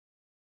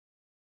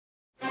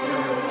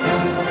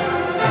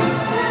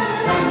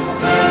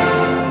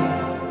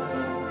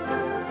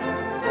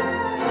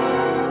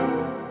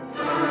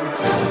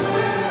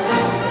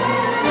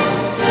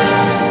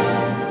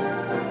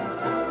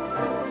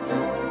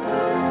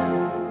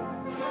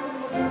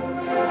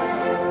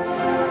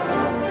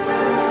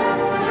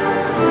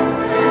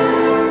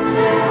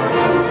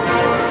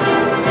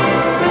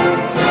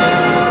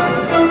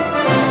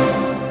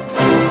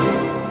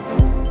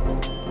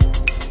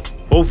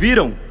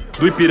Ouviram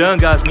do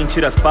Ipiranga as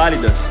mentiras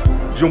pálidas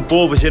de um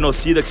povo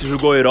genocida que se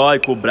julgou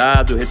heróico,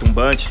 brado,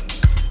 retumbante.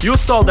 E o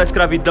sol da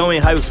escravidão em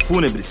raios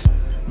fúnebres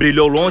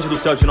brilhou longe do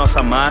céu de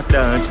nossa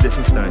mátria antes desse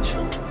instante.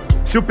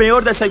 Se o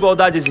penhor dessa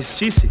igualdade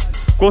existisse,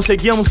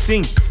 conseguíamos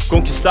sim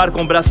conquistar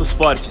com braços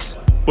fortes,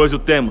 pois o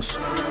temos.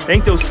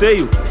 Em teu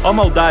seio, ó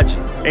maldade,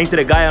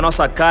 entregai a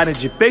nossa carne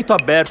de peito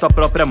aberto à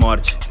própria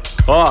morte.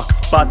 Ó,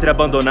 pátria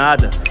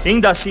abandonada,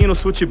 ainda assim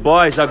nos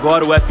futebols,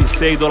 agora o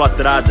UFC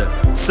idolatrada.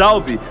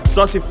 Salve,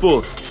 só se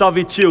for,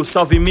 salve tio,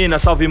 salve mina,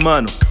 salve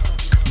mano.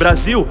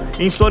 Brasil,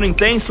 em sono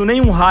intenso,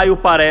 nenhum raio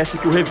parece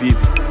que o revive.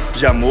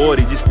 De amor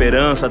e de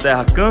esperança a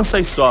terra cansa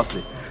e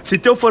sofre. Se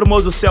teu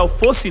formoso céu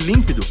fosse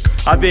límpido,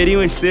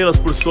 haveriam estrelas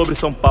por sobre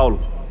São Paulo.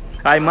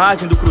 A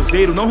imagem do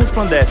cruzeiro não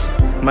resplandece,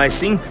 mas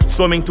sim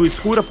some em tua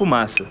escura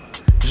fumaça.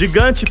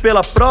 Gigante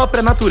pela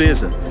própria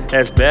natureza,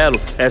 és belo,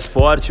 és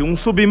forte, um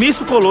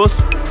submisso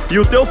colosso. E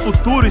o teu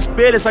futuro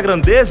espelha essa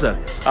grandeza.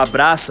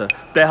 Abraça,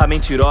 terra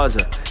mentirosa,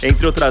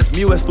 entre outras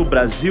mil és tu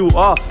Brasil,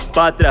 ó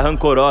pátria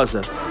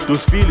rancorosa.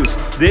 Dos filhos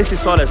desse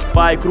só és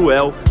pai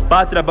cruel,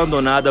 pátria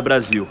abandonada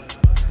Brasil.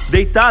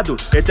 Deitado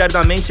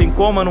eternamente em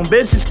coma num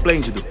berço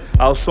esplêndido,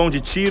 ao som de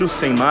tiros,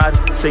 sem mar,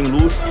 sem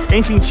luz,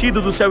 em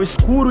sentido do céu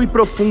escuro e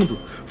profundo.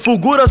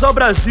 Fulguras ao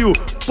Brasil,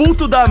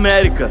 puto da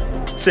América,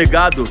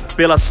 cegado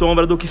pela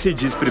sombra do que se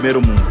diz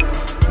primeiro mundo.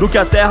 Do que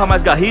a terra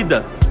mais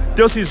garrida,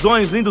 teus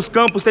cisões, lindos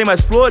campos têm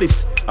mais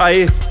flores.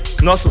 Aê,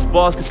 nossos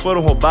bosques foram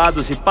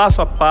roubados e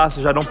passo a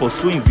passo já não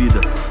possuem vida.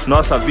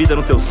 Nossa vida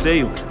no teu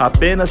seio,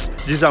 apenas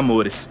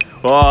desamores.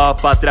 Ó,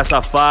 pátria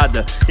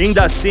safada,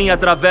 ainda assim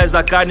através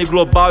da carne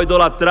global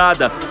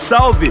idolatrada.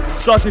 Salve,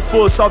 só se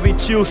for, salve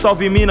tio,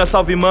 salve mina,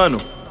 salve mano.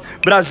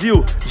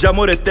 Brasil, de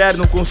amor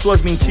eterno com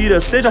suas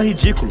mentiras, seja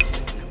ridículo,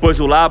 pois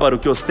o lábaro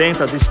que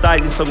ostentas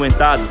estás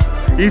ensanguentado.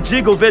 E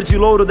diga o verde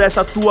louro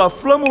dessa tua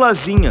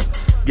flâmulazinha,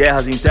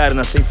 guerras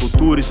internas sem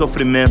futuro e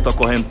sofrimento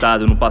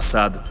acorrentado no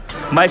passado.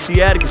 Mas se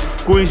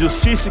ergues com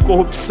injustiça e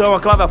corrupção a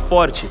clava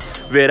forte,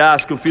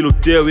 verás que o filho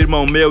teu,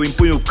 irmão meu,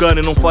 empunha o cano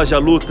e não foge à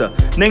luta,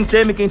 nem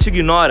teme quem te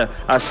ignora.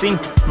 Assim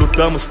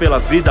lutamos pela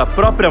vida, a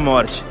própria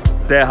morte.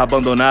 Terra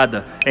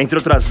abandonada, entre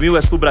outras mil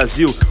és tu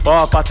Brasil,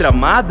 ó pátria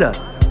amada.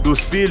 Dos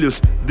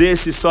filhos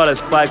desse só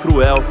és pai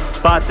cruel,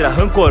 pátria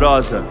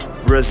rancorosa,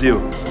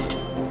 Brasil.